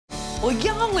Well,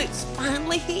 y'all, it's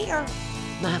finally here.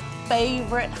 My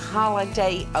favorite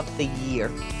holiday of the year,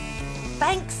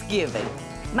 Thanksgiving.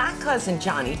 My cousin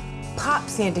Johnny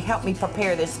pops in to help me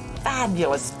prepare this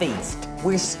fabulous feast.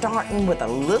 We're starting with a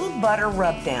little butter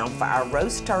rub down for our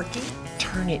roast turkey.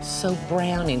 Turn it so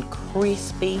brown and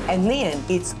crispy. And then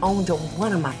it's on to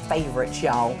one of my favorites,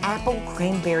 y'all, apple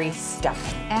cranberry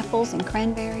stuffing. Apples and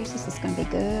cranberries, this is gonna be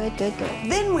good, good,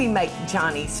 good. Then we make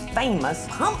Johnny's famous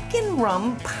pumpkin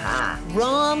rum pie.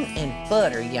 Rum and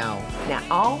butter, y'all. Now,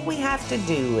 all we have to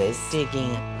do is dig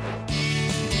in.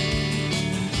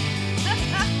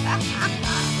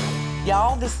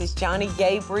 Y'all, this is Johnny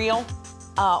Gabriel,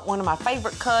 one of my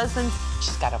favorite cousins.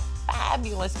 She's got a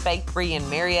fabulous bakery in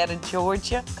Marietta,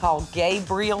 Georgia called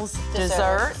Gabriel's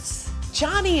Desserts.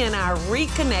 Johnny and I are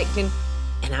reconnecting,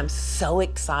 and I'm so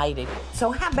excited.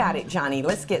 So how about it, Johnny?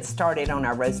 Let's get started on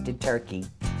our roasted turkey.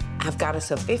 I've got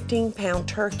us a 15-pound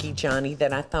turkey, Johnny,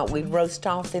 that I thought we'd roast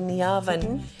off in the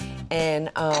oven. And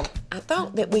I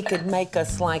thought that we could make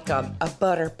us like a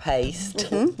butter paste.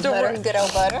 Butter, good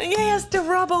old butter. Yes, to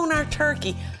rub on our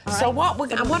turkey. All so right.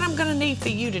 what I'm gonna need for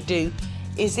you to do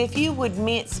is if you would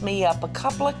mince me up a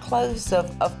couple of cloves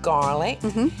of garlic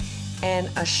and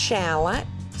a shallot.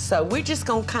 So we're just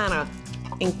gonna kind of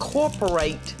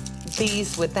incorporate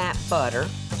these with that butter.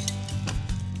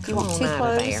 You want 2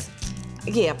 cloves?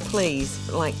 Yeah, please,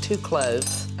 like 2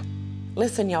 cloves.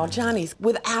 Listen, y'all, Johnny's,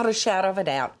 without a shadow of a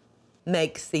doubt,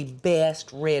 makes the best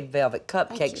red velvet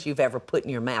cupcakes you've ever put in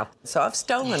your mouth. So I've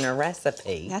stolen her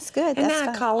recipe. That's good. And that's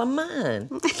now I call them mine.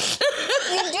 You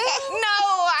do? No,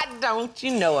 I don't.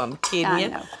 You know I'm kidding I you.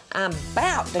 know. I'm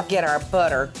about to get our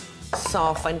butter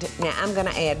softened. Now I'm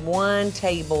gonna add 1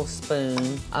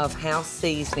 tablespoon of house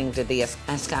seasoning to this.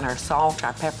 That's got our salt,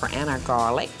 our pepper, and our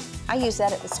garlic. I use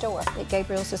that at the store, at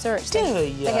Gabriel's Desserts. Do They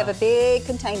ya? have a big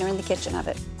container in the kitchen of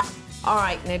it. All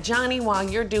right, now Johnny, while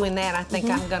you're doing that, I think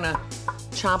I'm gonna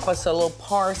chop us a little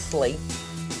parsley.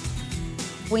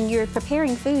 When you're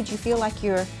preparing food, you feel like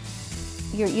you're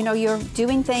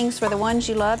doing things for the ones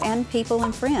you love and people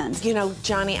and friends. You know,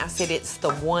 Johnny, I said it's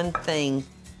the one thing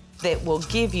that will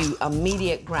give you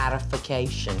immediate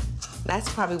gratification.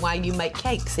 That's probably why you make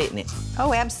cakes, isn't it?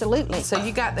 Oh, absolutely. So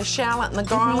you got the shallot and the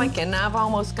garlic, and I've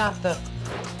almost got the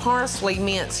parsley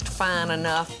minced fine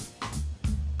enough.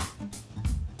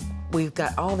 We've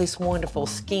got all this wonderful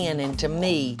skin, and to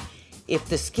me, if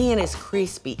the skin is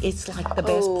crispy, it's like the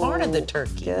best part of the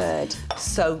turkey. Good.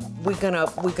 So we're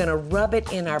gonna rub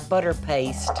it in our butter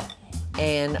paste,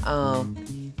 and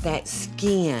that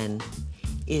skin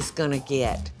is gonna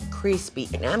get crispy.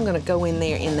 And I'm gonna go in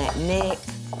there in that neck,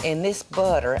 and this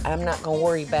butter, I'm not gonna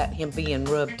worry about him being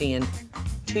rubbed in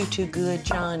too good,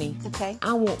 Johnny. Okay.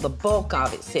 I want the bulk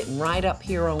of it sitting right up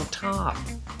here on top.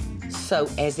 So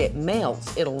as it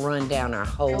melts, it'll run down our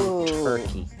whole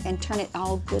turkey. And turn it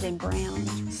all good and brown.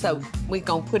 So we're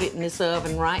gonna put it in this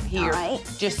oven right here. All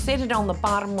right. Just sit it on the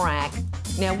bottom rack.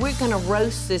 Now we're gonna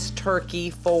roast this turkey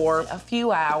for a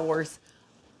few hours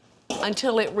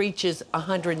until it reaches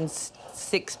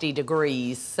 160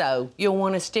 degrees. So you'll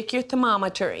wanna stick your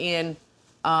thermometer in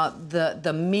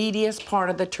the meatiest part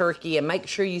of the turkey, and make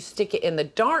sure you stick it in the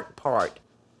dark part,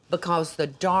 because the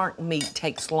dark meat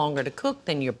takes longer to cook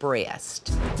than your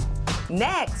breast.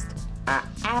 Next, our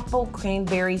apple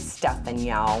cranberry stuffing,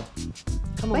 y'all.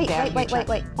 Come on,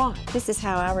 Wait. What? This is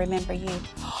how I remember you.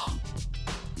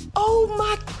 Oh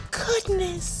my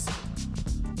goodness.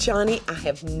 Johnny, I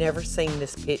have never seen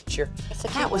this picture. It's a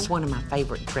cute That was one. one of my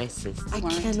favorite dresses. I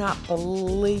Right. cannot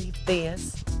believe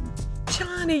this.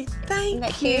 Johnny, thank Isn't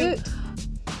that you.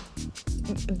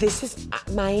 cute? This is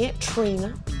my Aunt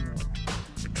Trina.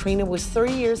 Trina was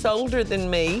 3 years older than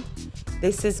me.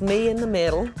 This is me in the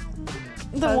middle,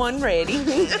 the one ready.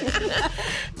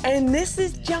 And this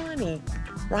is Johnny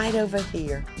right over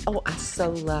here. Oh, I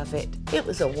so love it. It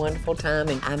was a wonderful time,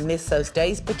 and I miss those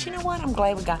days, but you know what? I'm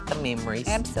glad we got the memories.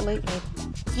 Absolutely.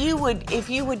 If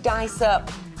you would dice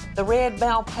up the red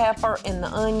bell pepper and the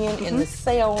onion and the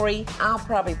celery, I'll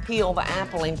probably peel the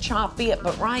apple and chop it,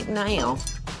 but right now,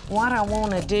 what I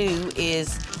wanna do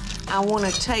is I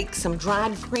wanna take some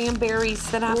dried cranberries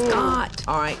that I've got.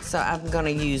 All right, so I'm gonna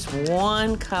use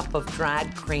 1 cup of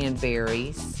dried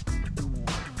cranberries,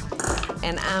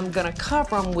 and I'm gonna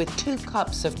cover them with 2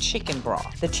 cups of chicken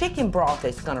broth. The chicken broth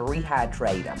is gonna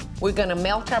rehydrate them. We're gonna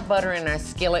melt our butter in our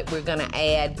skillet. We're gonna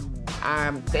add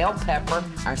our bell pepper,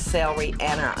 our celery,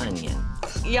 and our onion.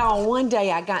 Y'all, one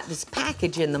day I got this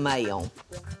package in the mail,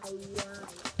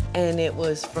 and it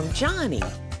was from Johnny.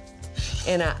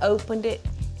 And I opened it,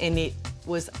 and it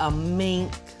was a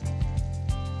mink,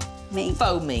 Mink.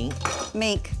 faux mink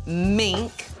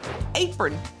Mink.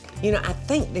 apron. You know, I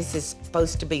think this is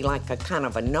supposed to be like a kind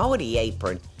of a naughty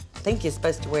apron. I think you're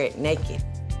supposed to wear it naked.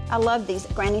 I love these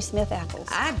Granny Smith apples.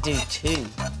 I do too.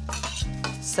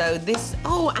 So this,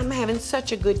 oh, I'm having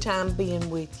such a good time being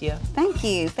with you. Thank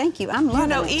you, thank you. I'm loving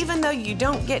it. You know, even though you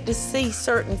don't get to see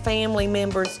certain family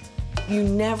members, you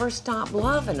never stop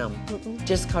loving them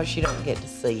just because you don't get to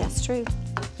see them. That's true.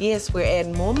 Yes, we're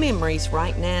adding more memories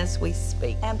right now as we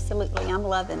speak. Absolutely, I'm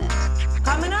loving it.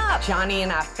 Coming up, Johnny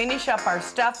and I finish up our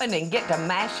stuffing and get to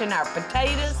mashing our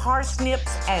potatoes,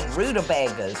 parsnips, and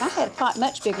rutabagas. If I had a pot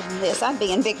much bigger than this, I'd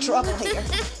be in big trouble here.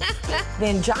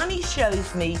 Then Johnny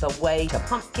shows me the way to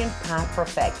pumpkin pie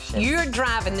perfection. You're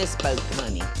driving this boat,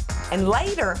 honey. And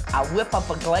later, I'll whip up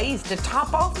a glaze to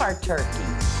top off our turkey.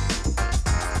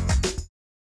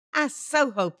 I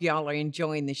so hope y'all are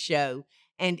enjoying the show.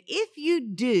 And if you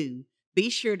do, be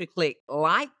sure to click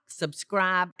like,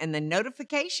 subscribe, and the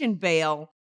notification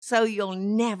bell so you'll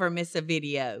never miss a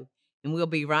video. And we'll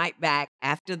be right back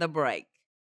after the break.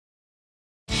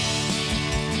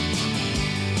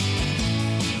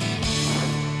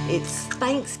 It's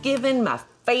Thanksgiving, my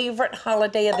favorite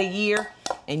holiday of the year.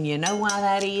 And you know why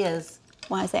that is?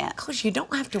 Why is that? Because you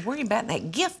don't have to worry about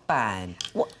that gift buying.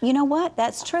 Well, you know what?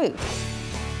 That's true.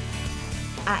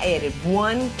 I added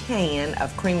 1 can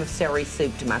of cream of celery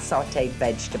soup to my sauteed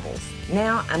vegetables.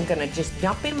 Now I'm gonna just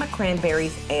dump in my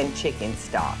cranberries and chicken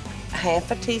stock. Half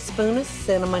a teaspoon of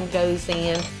cinnamon goes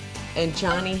in, and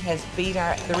Johnny has beat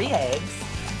our 3 eggs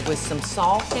with some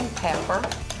salt and pepper.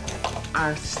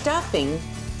 Our stuffing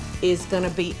is gonna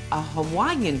be a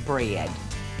Hawaiian bread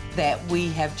that we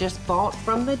have just bought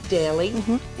from the deli.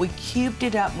 We cubed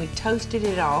it up and we toasted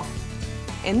it off.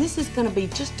 And this is gonna be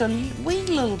just a wee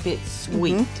little bit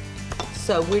sweet.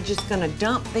 So we're just gonna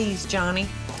dump these, Johnny.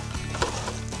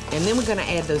 And then we're gonna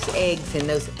add those eggs, and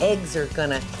those eggs are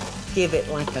gonna give it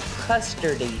like a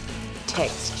custardy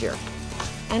texture.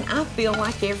 And I feel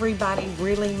like everybody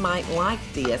really might like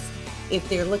this if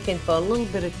they're looking for a little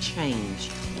bit of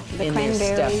change in their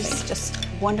cranberries, stuffing. just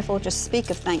wonderful. Just speak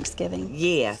of Thanksgiving.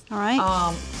 Yes. All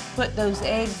right. Put those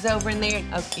eggs over in there.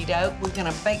 Okie doke. We're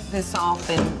gonna bake this off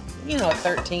in, you know, a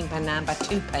 13 by 9 by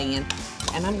 2 pan.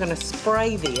 And I'm gonna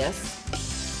spray this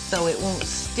so it won't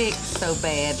stick so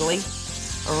badly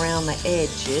around the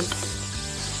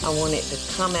edges. I want it to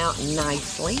come out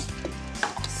nicely.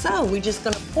 So we're just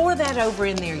gonna pour that over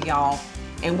in there, y'all.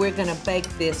 And we're gonna bake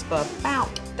this for about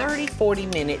 30, 40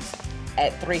 minutes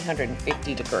at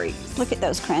 350 degrees. Look at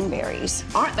those cranberries.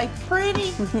 Aren't they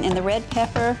pretty? And the red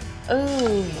pepper.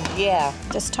 Oh, yeah.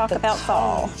 Just talk about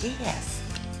fall. Yes.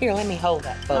 Here, let me hold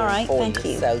that bowl All right, for thank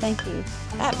you. So Thank you.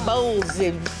 that bowl's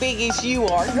as big as you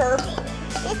are, girl.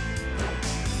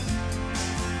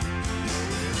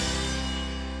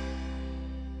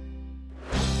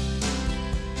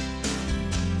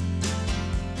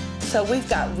 So we've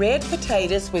got red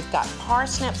potatoes, we've got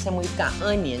parsnips, and we've got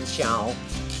onions, y'all.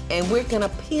 And we're gonna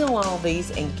peel all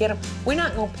these and get them. We're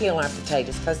not gonna peel our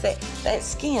potatoes because that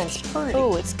skin's pretty.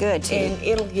 Oh, it's good too. And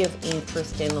it'll give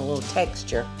interest in a little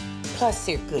texture. Plus,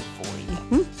 they're good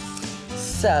for you.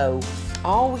 So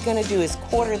all we're gonna do is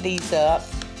quarter these up,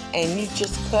 and you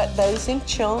just cut those in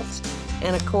chunks.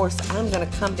 And of course, I'm gonna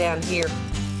come down here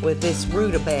with this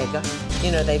rutabaga.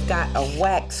 You know, they've got a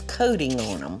wax coating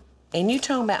on them. And you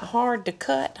talking about hard to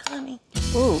cut, honey?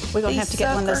 Ooh, we're gonna These have to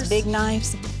get one of those suckers. big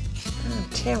knives. I'm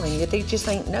telling you, there just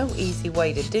ain't no easy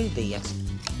way to do this.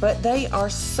 But they are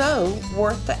so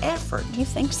worth the effort. You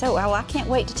think so? Oh, I can't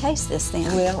wait to taste this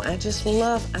then. Well,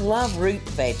 I love root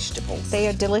vegetables. They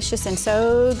are delicious and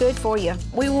so good for you.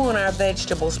 We want our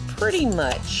vegetables pretty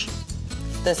much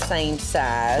the same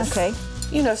size. Okay.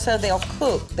 You know, so they'll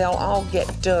cook. They'll all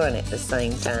get done at the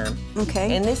same time.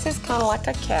 Okay. And this is kind of like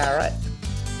a carrot,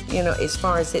 you know, as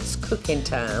far as its cooking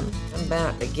time. I'm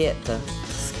about to get the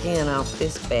skin off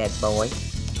this bad boy.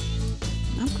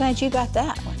 I'm glad you got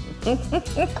that one.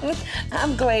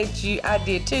 I'm glad I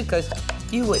did too, because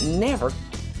you would never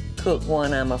cook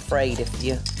one, I'm afraid, if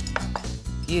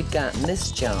you'd gotten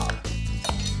this job.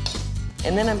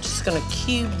 And then I'm just gonna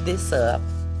cube this up.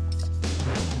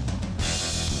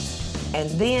 And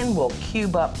then we'll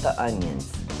cube up the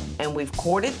onions. And we've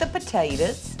quartered the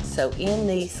potatoes, so in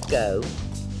these go.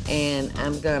 And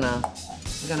I'm gonna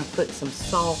put some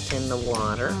salt in the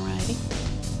water. Alrighty.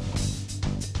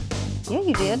 Yeah,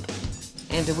 you did.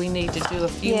 And do we need to do a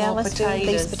few Yeah, more let's do potatoes?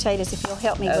 these potatoes if you'll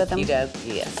help me with them. Okie doke,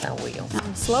 yes, I will.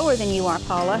 I'm slower than you are,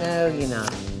 Paula. No, you're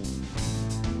not.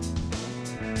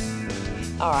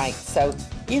 All right, so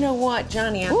you know what,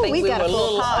 Johnny? I think we were a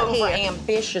little over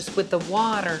ambitious with the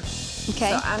water.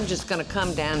 Okay. So I'm just gonna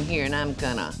come down here and I'm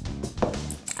gonna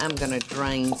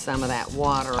drain some of that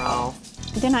water off.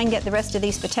 Then I can get the rest of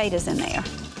these potatoes in there.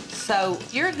 So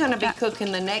you're gonna be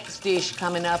cooking the next dish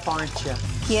coming up, aren't you?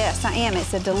 Yes, I am.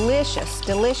 It's a delicious,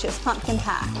 delicious pumpkin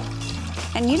pie.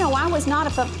 And you know, I was not a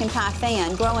pumpkin pie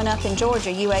fan. Growing up in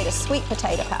Georgia, you ate a sweet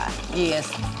potato pie.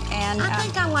 Yes. And I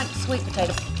think I like sweet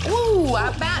potato. Ooh, I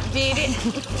about did it.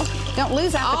 Don't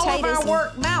lose our potatoes. All of our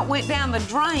work about went down the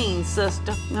drain,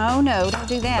 sister. No, no, don't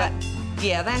do that. But,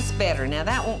 yeah, that's better. Now,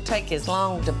 that won't take as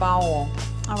long to boil.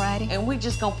 All righty. And we're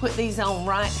just gonna put these on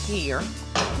right here.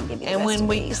 And when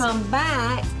we come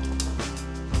back,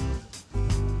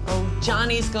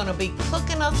 Johnny's gonna be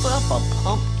cooking us up a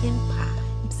pumpkin pie.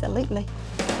 Absolutely.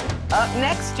 Up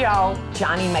next, y'all,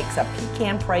 Johnny makes a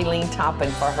pecan praline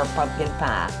topping for her pumpkin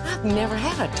pie. I've never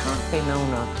had a topping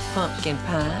on a pumpkin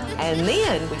pie. And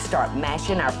then we start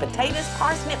mashing our potatoes,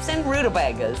 parsnips, and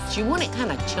rutabagas. You want it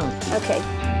kind of chunky. Okay.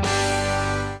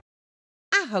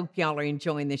 I hope y'all are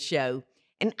enjoying the show.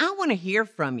 And I want to hear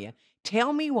from you.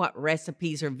 Tell me what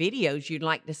recipes or videos you'd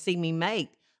like to see me make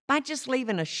by just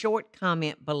leaving a short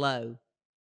comment below.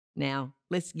 Now,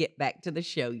 let's get back to the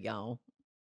show, y'all.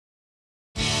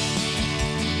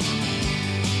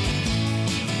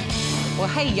 Well,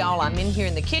 hey, y'all, I'm in here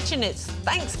in the kitchen. It's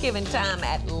Thanksgiving time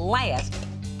at last.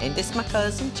 And this is my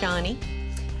cousin, Johnny.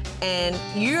 And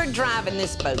you're driving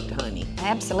this boat, honey.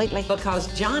 Absolutely. Because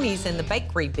Johnny's in the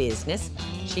bakery business.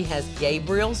 She has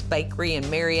Gabriel's Bakery in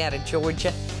Marietta,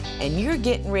 Georgia. And you're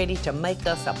getting ready to make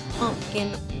us a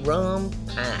pumpkin rum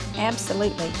pie.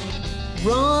 Absolutely.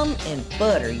 Rum and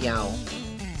butter, y'all.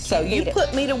 So you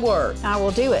put me to work. I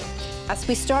will do it.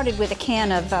 We started with a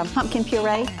can of pumpkin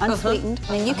puree, unsweetened.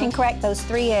 And you can crack those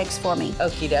 3 eggs for me.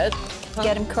 Okie doke.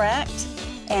 Get them cracked.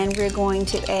 And we're going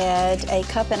to add a 1.5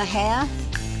 cups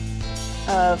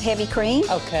of heavy cream.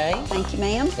 Okay. Thank you,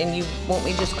 ma'am. And you want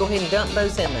me to just go ahead and dump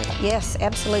those in there? Yes,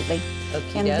 absolutely.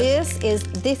 Okie And doke.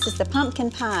 this is the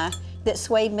pumpkin pie that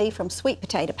swayed me from sweet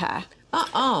potato pie.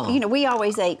 You know, we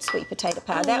always ate sweet potato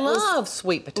pie. I love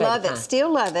sweet potato pie. Love it, still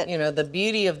love it. You know, the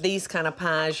beauty of these kind of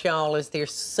pies, y'all, is they're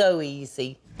so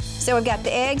easy. So we've got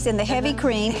the eggs and the heavy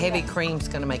cream. Heavy cream's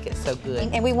gonna make it so good.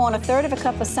 And we want 1/3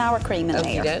 cup of sour cream in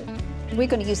there. Okey-doke. We're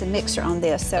going to use a mixer on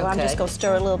this, so I'm just going to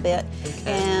stir a little bit.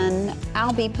 Okay. And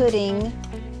I'll be putting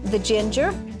the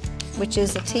ginger, which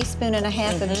is 1.5 teaspoons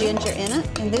of ginger in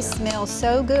it. And this smells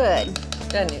so good.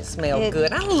 Doesn't it smell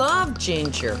good? I love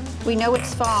ginger. We know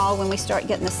it's fall when we start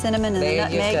getting the cinnamon and the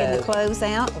nutmeg and the cloves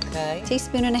out. Okay. 1.5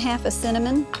 teaspoons of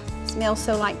cinnamon. Smells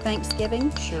so like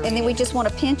Thanksgiving. Sure. And then we just want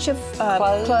a pinch of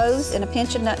cloves and a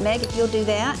pinch of nutmeg, if you'll do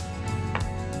that.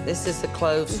 This is the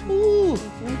cloves. Ooh.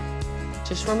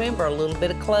 Just remember, a little bit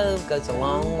of clove goes a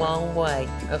long, long way,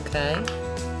 okay?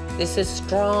 This is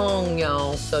strong,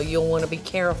 y'all, so you'll want to be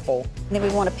careful. And then we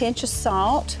want a pinch of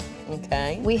salt.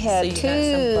 Okay. We have so you 2 got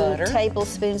some butter.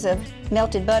 tablespoons of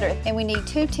melted butter, and we need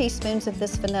 2 teaspoons of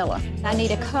this vanilla. I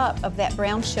need a cup of that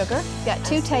brown sugar. Got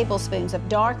 2 tablespoons of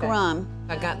dark rum.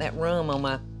 I got that rum on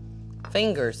my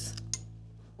fingers.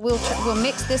 We'll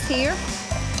mix this here.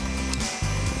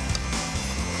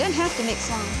 Doesn't have to mix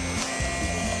long.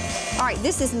 All right,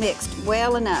 this is mixed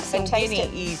well enough. So taste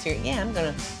it. Easier. Yeah, I'm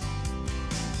gonna.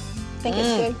 Think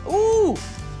it's good? Ooh,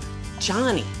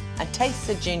 Johnny, I taste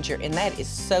the ginger, and that is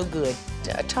so good.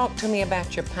 Talk to me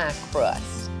about your pie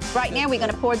crust. Right now, we're going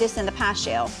to pour this in the pie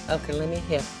shell. Okay, let me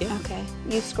help you. Okay,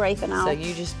 you scrape and I'll. So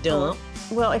you just dump.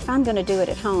 Well, if I'm going to do it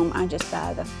at home, I just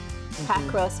buy the pie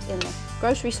crust in the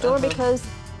grocery store because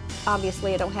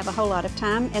obviously I don't have a whole lot of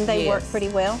time, and they work pretty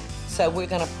well. So we're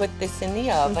going to put this in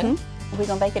the oven. We're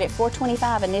going to bake it at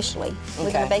 425 initially.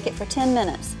 We're going to bake it for 10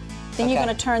 minutes. Then you're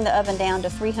going to turn the oven down to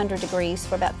 300 degrees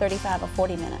for about 35 or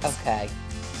 40 minutes. Okay.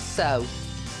 So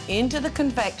into the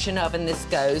convection oven this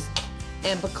goes.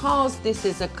 And because this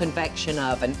is a convection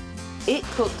oven, it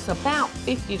cooks about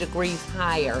 50 degrees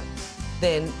higher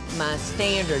than my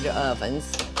standard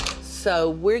ovens. So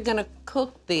we're going to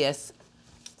cook this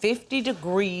 50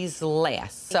 degrees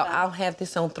less. So I'll have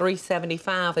this on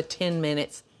 375 for 10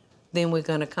 minutes. Then we're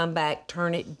gonna come back,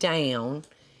 turn it down,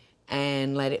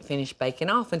 and let it finish baking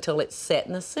off until it's set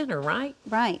in the center, right?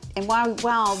 Right. And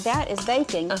while that is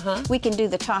baking, we can do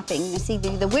the topping. And see,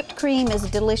 the whipped cream is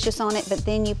delicious on it, but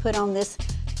then you put on this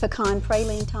pecan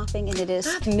praline topping, and it is...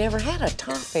 I've never had a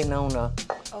topping on a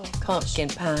pumpkin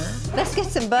pie. Let's get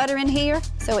some butter in here.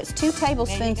 So it's 2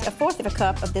 tablespoons, 1/4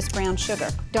 cup of this brown sugar,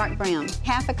 dark brown.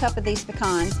 1/2 cup of these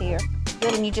pecans here.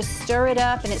 Good, and you just stir it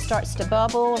up and it starts to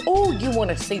bubble. Oh, you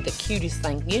want to see the cutest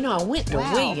thing. You know, I went to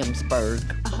Williamsburg.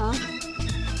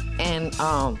 And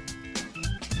I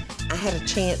had a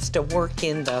chance to work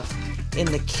in the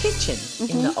kitchen,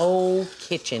 in the old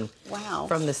kitchen. Wow.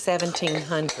 From the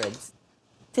 1700s.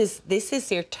 This is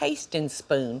their tasting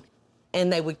spoon.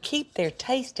 and they would keep their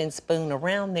tasting spoon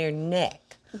around their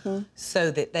neck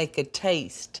so that they could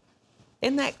taste.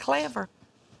 Isn't that clever?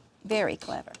 Very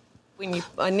clever. When you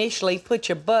initially put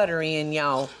your butter in,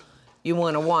 y'all, you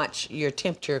want to watch your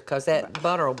temperature because that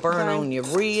butter will burn on you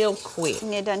real quick.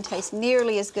 And it doesn't taste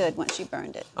nearly as good once you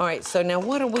burned it. All right, so now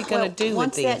what are we going to do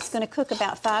with this? Once that's going to cook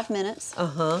about 5 minutes.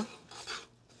 Uh-huh.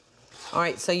 All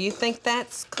right, so you think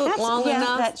that's cooked long enough?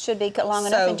 Yeah, that should be cooked long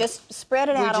enough. And just spread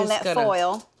it out on that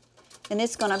foil. And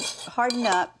it's going to harden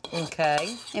up.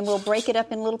 Okay. And we'll break it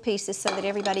up in little pieces so that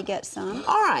everybody gets some.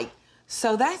 All right.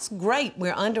 So that's great.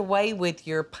 We're underway with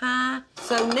your pie.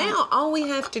 So now all we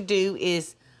have to do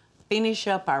is finish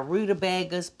up our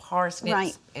rutabagas,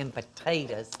 parsnips, and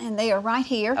potatoes. And they are right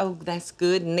here. Oh, that's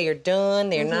good. And they're done.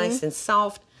 They're nice and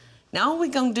soft. Now all we're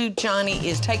going to do, Johnny,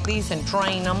 is take these and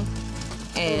drain them.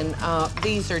 And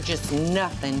these are just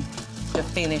nothing to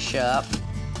finish up.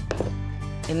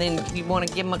 And then you want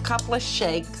to give them a couple of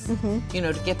shakes, you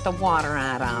know, to get the water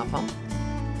out of them.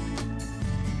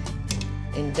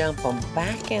 And dump them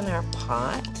back in our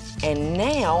pot. And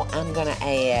now I'm gonna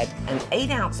add an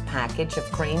 8-ounce package of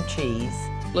cream cheese,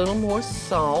 a little more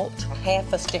salt,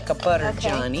 half a stick of butter,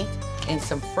 Johnny, and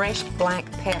some fresh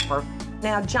black pepper.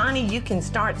 Now, Johnny, you can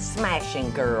start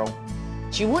smashing, girl.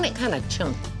 But you want it kind of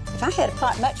chunky. If I had a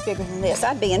pot much bigger than this,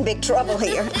 I'd be in big trouble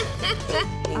here.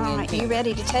 All right, you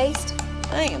ready to taste?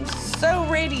 I am so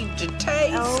ready to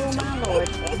taste. Oh, my Lord.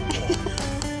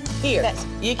 Here,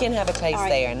 you can have a taste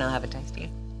there, and I'll have a taste here.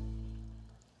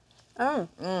 Oh,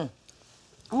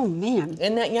 man.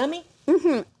 Isn't that yummy?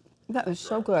 That was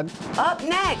so good. Up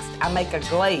next, I make a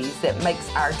glaze that makes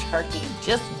our turkey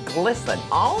just glisten.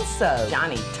 Also,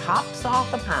 Johnny tops off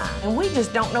the pie, and we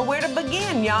just don't know where to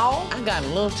begin, y'all. I got a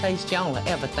little taste, y'all, of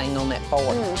everything on that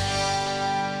fork.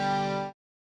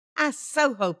 I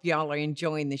so hope y'all are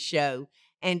enjoying the show.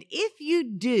 And if you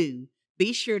do,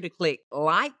 be sure to click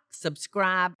like,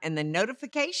 subscribe, and the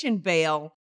notification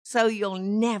bell so you'll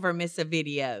never miss a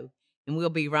video. And we'll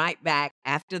be right back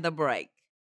after the break.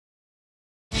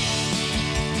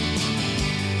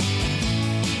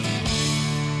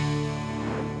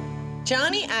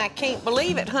 Johnny, I can't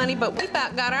believe it, honey, but we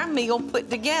about got our meal put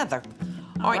together.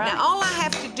 All right, now all I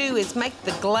have to do is make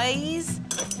the glaze,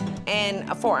 and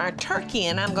for our turkey,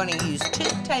 and I'm gonna use 2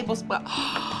 tablespoons.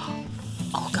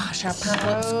 Oh gosh, our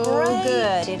pie looks great. So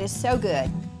good, it is so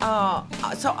good.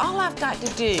 So all I've got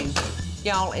to do,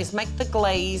 y'all, is make the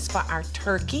glaze for our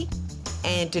turkey.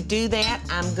 And to do that,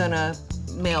 I'm gonna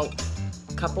melt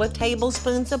a couple of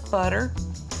tablespoons of butter.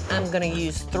 I'm gonna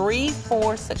use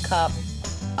 3/4 a cup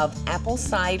of apple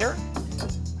cider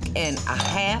and a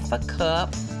half a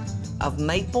cup of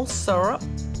maple syrup.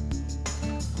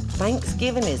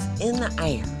 Thanksgiving is in the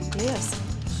air. It is.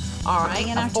 All right.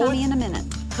 In our tummy in a minute.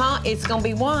 Huh? It's gonna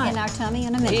be what? In our tummy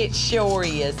in a minute. It sure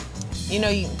is. You know,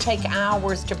 you can take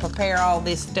hours to prepare all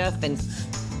this stuff and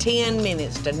 10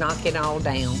 minutes to knock it all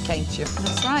down, can't you?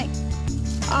 That's right.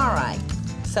 All right.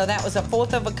 So that was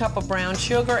 1/4 cup of brown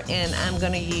sugar, and I'm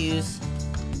gonna use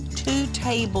 2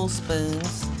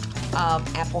 tablespoons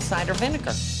of apple cider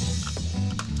vinegar.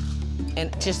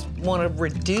 And just want to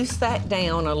reduce that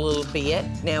down a little bit.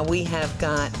 Now we have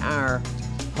got our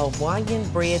Hawaiian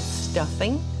bread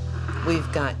stuffing. We've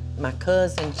got my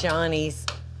cousin Johnny's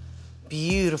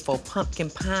beautiful pumpkin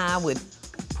pie with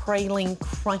praline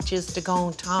crunches to go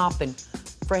on top and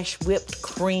fresh whipped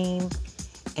cream.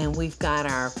 And we've got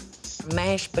our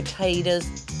mashed potatoes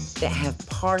that have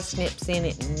parsnips in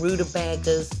it and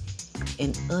rutabagas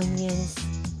and onions.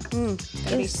 It's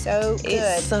gonna be so good.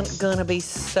 It's gonna be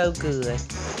so good.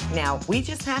 Now, we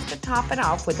just have to top it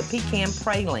off with the pecan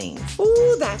pralines.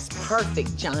 Ooh, that's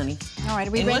perfect, Johnny. All right,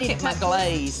 are we and ready look to at my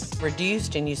glaze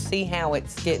reduced, and you see how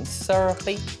it's getting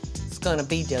syrupy? It's gonna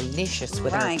be delicious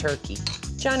with our turkey.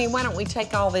 Johnny, why don't we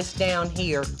take all this down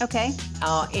here? Okay.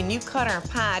 And you cut our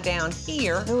pie down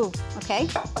here. Ooh, okay.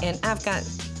 And I've got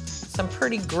some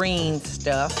pretty green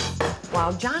stuff.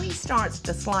 While Johnny starts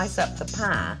to slice up the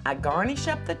pie, I garnish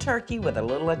up the turkey with a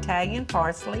little Italian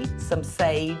parsley, some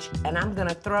sage, and I'm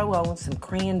gonna throw on some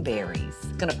cranberries.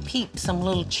 Gonna peep some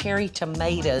little cherry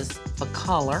tomatoes for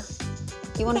color.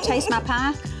 You wanna taste my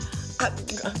pie?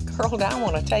 Girl, I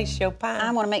wanna taste your pie.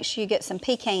 I wanna make sure you get some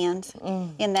pecans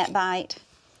in that bite.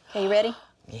 Okay, you ready?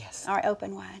 Yes. All right,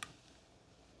 open wide.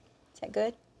 Is that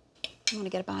good? I wanna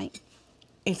get a bite.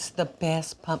 It's the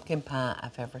best pumpkin pie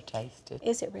I've ever tasted.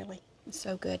 Is it really? It's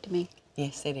so good to me.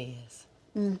 Yes, it is.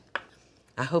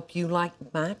 I hope you like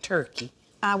my turkey.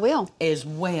 I will. As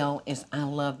well as I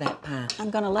love that pie.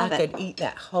 I'm gonna love it. I could eat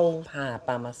that whole pie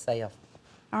by myself.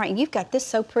 All right, you've got this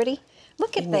so pretty.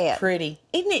 Look at Isn't that. it pretty?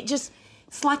 Isn't it just,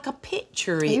 It's like a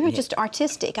picture, isn't You're it? just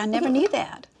artistic. I never knew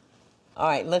that. All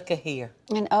right, look at here.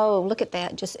 And oh, look at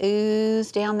that. Just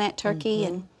ooze down that turkey.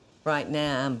 And Right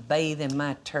now, I'm bathing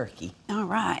my turkey. all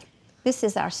right. This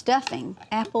is our stuffing.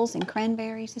 Apples and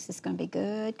cranberries. This is going to be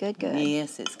good, good, good.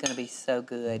 Yes, it's going to be so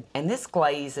good. And this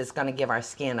glaze is going to give our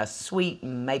skin a sweet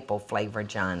maple flavor,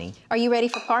 Johnny. Are you ready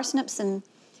for parsnips and...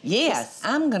 Yes,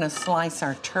 I'm going to slice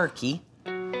our turkey.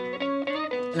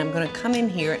 And I'm going to come in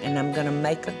here and I'm going to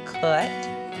make a cut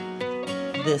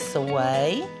this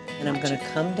away. And I'm going to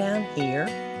come down here.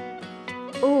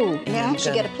 Ooh, now I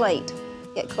should get a plate.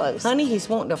 Get close. Honey, he's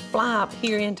wanting to fly up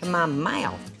here into my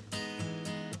mouth.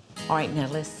 All right, now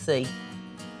let's see.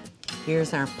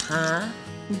 Here's our pie.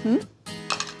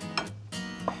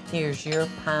 Here's your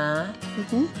pie.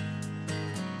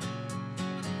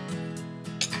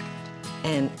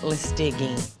 And let's dig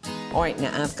in. All right,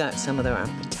 now I've got some of our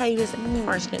potatoes and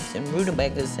parsnips and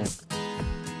rutabagas and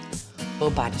a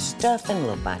little bite of stuffing, a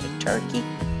little bite of turkey.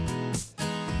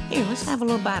 Here, let's have a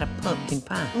little bite of pumpkin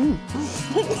pie.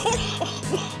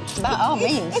 By all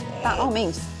means, by all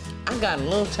means. I got a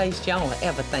little taste, y'all, of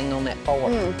everything on that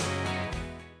fork.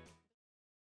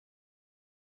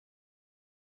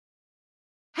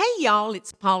 Hey, y'all,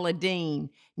 it's Paula Deen.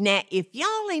 Now, if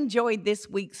y'all enjoyed this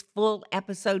week's full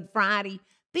episode Friday,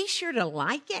 be sure to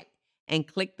like it and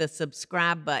click the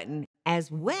subscribe button as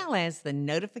well as the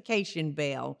notification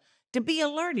bell to be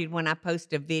alerted when I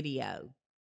post a video.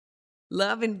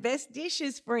 Love and best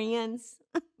dishes, friends.